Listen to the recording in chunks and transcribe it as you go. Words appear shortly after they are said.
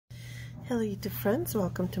Hello YouTube friends,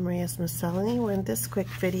 welcome to Maria's Miscellany. Well, in this quick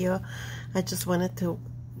video I just wanted to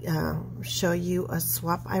show you a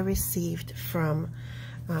swap I received from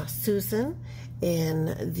Susan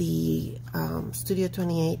in the Studio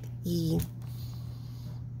 28E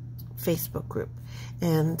Facebook group.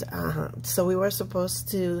 And so we were supposed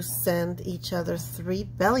to send each other 3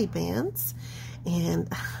 belly bands, and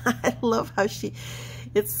I love how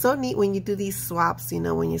it's so neat when you do these swaps, you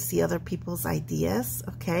know, when you see other people's ideas.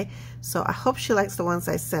 Okay, so I hope she likes the ones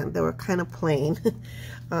I sent. They were kind of plain.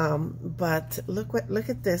 But look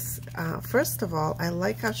at this. First of all, I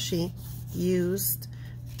like how she used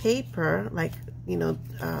paper, like, you know,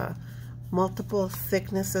 multiple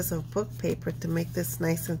thicknesses of book paper to make this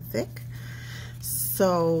nice and thick.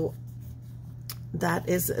 So that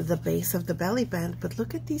is the base of the belly band. But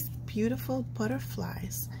look at these beautiful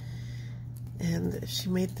butterflies. And she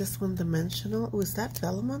made this one dimensional. Oh, is that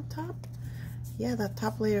vellum on top? Yeah, that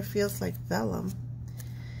top layer feels like vellum.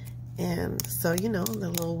 And so, you know, the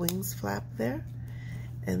little wings flap there.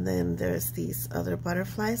 And then there's these other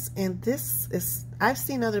butterflies. And this is, I've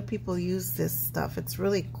seen other people use this stuff. It's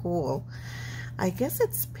really cool. I guess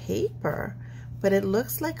it's paper, but it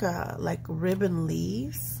looks like ribbon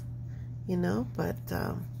leaves, you know, but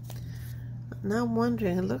now I'm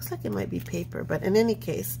wondering, it looks like it might be paper, but in any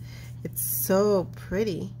case, it's so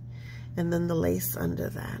pretty. And then the lace under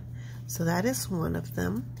that. So that is one of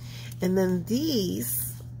them. And then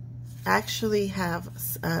these actually have,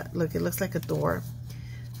 look, it looks like a door.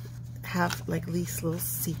 Have like these little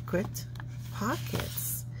secret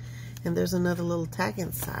pockets. And there's another little tag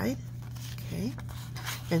inside. Okay.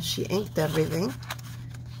 And she inked everything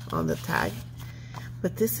on the tag.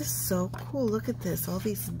 But this is so cool. Look at this. All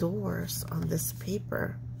these doors on this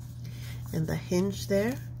paper. And the hinge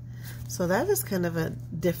there. So that is kind of a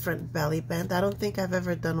different belly band. I don't think I've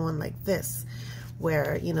ever done one like this,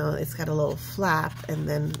 where, you know, it's got a little flap and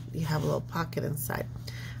then you have a little pocket inside.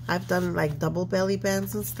 I've done like double belly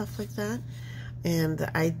bands and stuff like that. And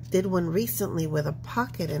I did one recently with a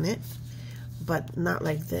pocket in it, but not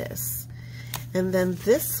like this. And then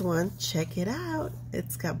this one, check it out.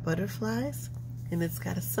 It's got butterflies and it's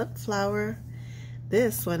got a sunflower.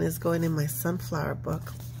 This one is going in my sunflower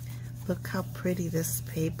book. Look how pretty this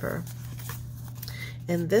paper.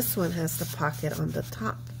 And this one has the pocket on the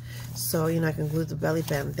top. So, you know, I can glue the belly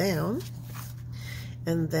band down.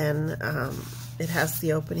 And then it has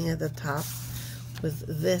the opening at the top with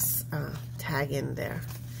this tag in there.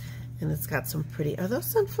 And it's got some pretty, are those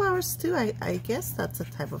sunflowers too? I guess that's a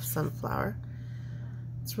type of sunflower.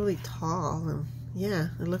 It's really tall, and yeah,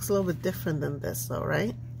 it looks a little bit different than this though,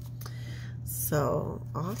 right? So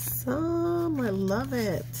awesome, I love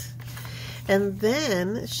it. And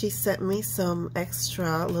then she sent me some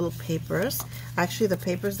extra little papers. Actually, the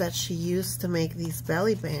papers that she used to make these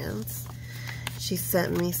belly bands. She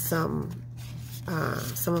sent me some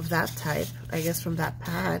of that type, I guess from that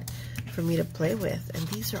pad, for me to play with. And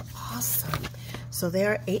these are awesome. So they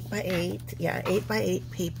are 8x8, yeah,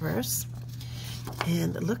 8x8 papers.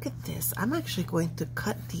 And look at this. I'm actually going to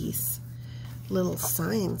cut these little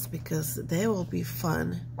signs because they will be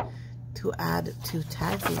fun to add to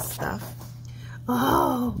tags and stuff.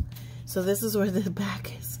 Oh, so this is where the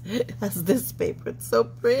back is. That's this paper. It's so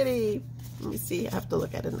pretty. Let me see. I have to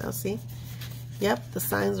look at it now. See? Yep, the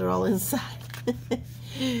signs are all inside.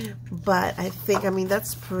 But I think, I mean,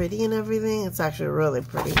 that's pretty and everything. It's actually really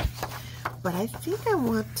pretty. But I think I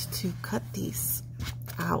want to cut these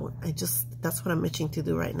out. That's what I'm itching to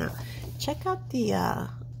do right now. Check out the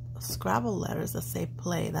Scrabble letters that say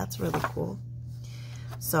play. That's really cool.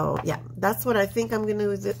 So yeah, that's what I think I'm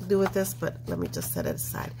gonna do with this, but let me just set it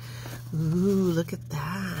aside. Ooh, look at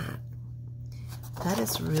that. That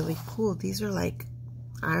is really cool. These are like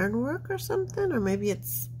ironwork or something, or maybe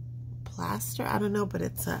it's plaster, I don't know, but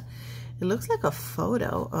it looks like a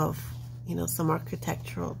photo of, you know, some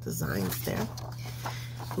architectural designs there.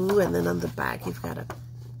 Ooh, and then on the back you've got a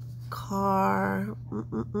car,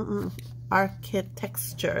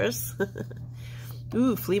 architectures.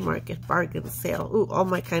 Ooh, flea market, bargain, sale. Ooh, all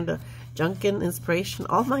my kind of junkin, inspiration,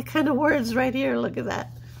 all my kind of words right here. Look at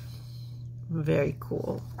that. Very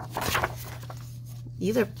cool.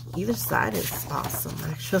 Either side is awesome,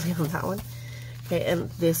 actually, on that one. Okay, and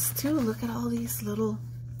this too, look at all these little,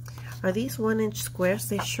 are these 1-inch squares?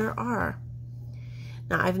 They sure are.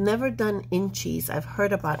 Now, I've never done inchies. I've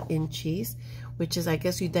heard about inchies, which is, I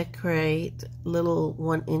guess, you decorate little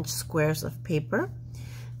 1-inch squares of paper.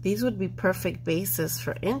 These would be perfect bases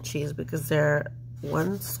for inchies because they're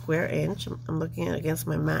 1 square inch. I'm looking at it against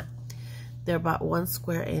my mat. They're about 1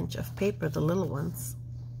 square inch of paper, the little ones.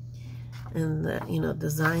 And the, you know,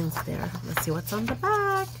 designs there. Let's see what's on the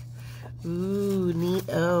back. Ooh, neat.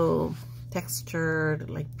 Oh, textured,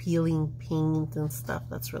 like peeling paint and stuff.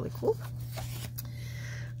 That's really cool.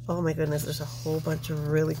 Oh my goodness, there's a whole bunch of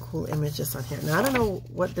really cool images on here. Now, I don't know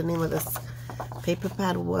what the name of this paper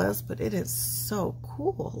pad was, but it is so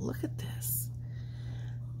cool. Look at this.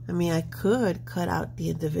 I mean, I could cut out the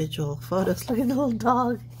individual photos. Look at the little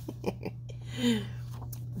dog.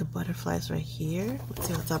 The butterflies right here. Let's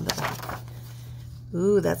see what's on the back.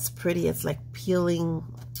 Ooh, that's pretty. It's like peeling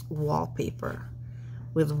wallpaper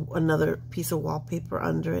with another piece of wallpaper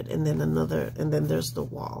under it, and then another, and then there's the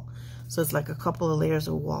wall. So it's like a couple of layers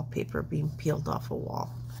of wallpaper being peeled off a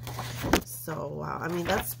wall. So, wow, I mean,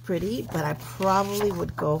 that's pretty, but I probably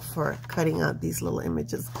would go for cutting out these little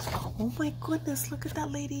images. Oh my goodness, look at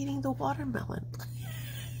that lady eating the watermelon.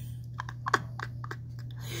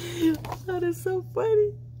 That is so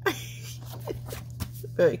funny.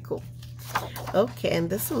 Very cool. Okay, and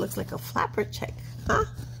this one looks like a flapper check, huh?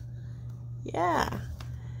 Yeah.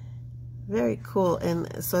 Very cool.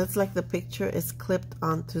 And so it's like the picture is clipped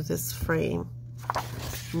onto this frame.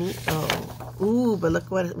 Neat. Oh, ooh, but look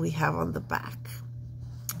what we have on the back.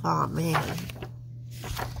 Oh man,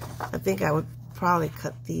 I think I would probably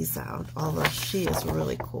cut these out, although she is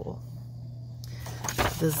really cool.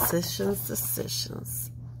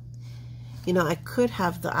 Decisions. You know, I could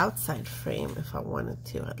have the outside frame if I wanted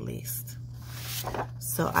to, at least.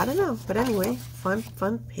 So I don't know, but anyway, fun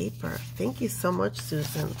paper. Thank you so much,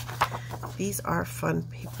 Susan. These are fun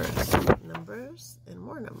papers. Numbers and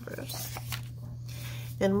more numbers.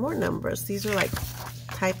 And more numbers. These are like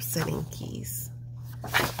typesetting keys.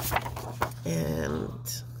 And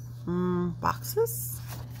boxes.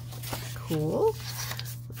 Cool.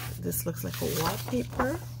 This looks like a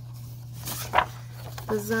wallpaper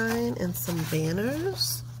design and some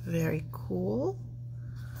banners. Very cool.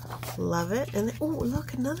 Love it. And oh,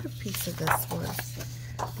 look, another piece of this one.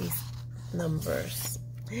 These numbers.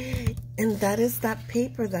 And that is that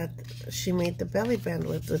paper that she made the belly band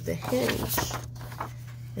with the hinge.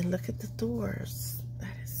 And look at the doors.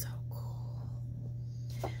 That is so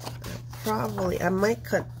cool. I might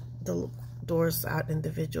cut the doors out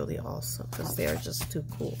individually also, because they are just too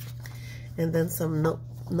cool. And then some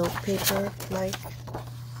note paper like,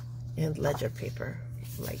 and ledger paper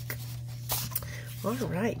like. All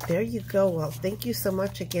right, there you go. Well, thank you so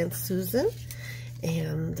much again, Susan.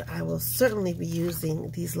 And I will certainly be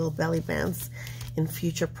using these little belly bands in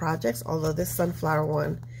future projects, although this sunflower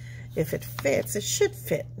one, if it fits, it should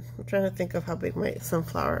fit. I'm trying to think of how big my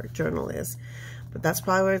sunflower journal is, but that's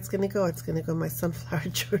probably where it's going to go. It's going to go in my sunflower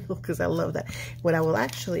journal, because I love that. What I will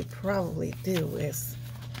actually probably do is,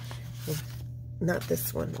 not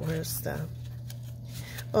this one. Where's the,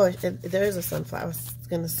 oh, there is a sunflower. I was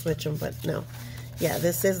going to switch them, but no. Yeah,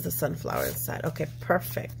 this is the sunflower inside. Okay,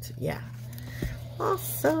 perfect. Yeah.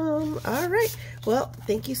 Awesome. All right. Well,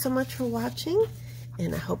 thank you so much for watching,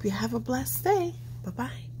 and I hope you have a blessed day.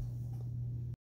 Bye-bye.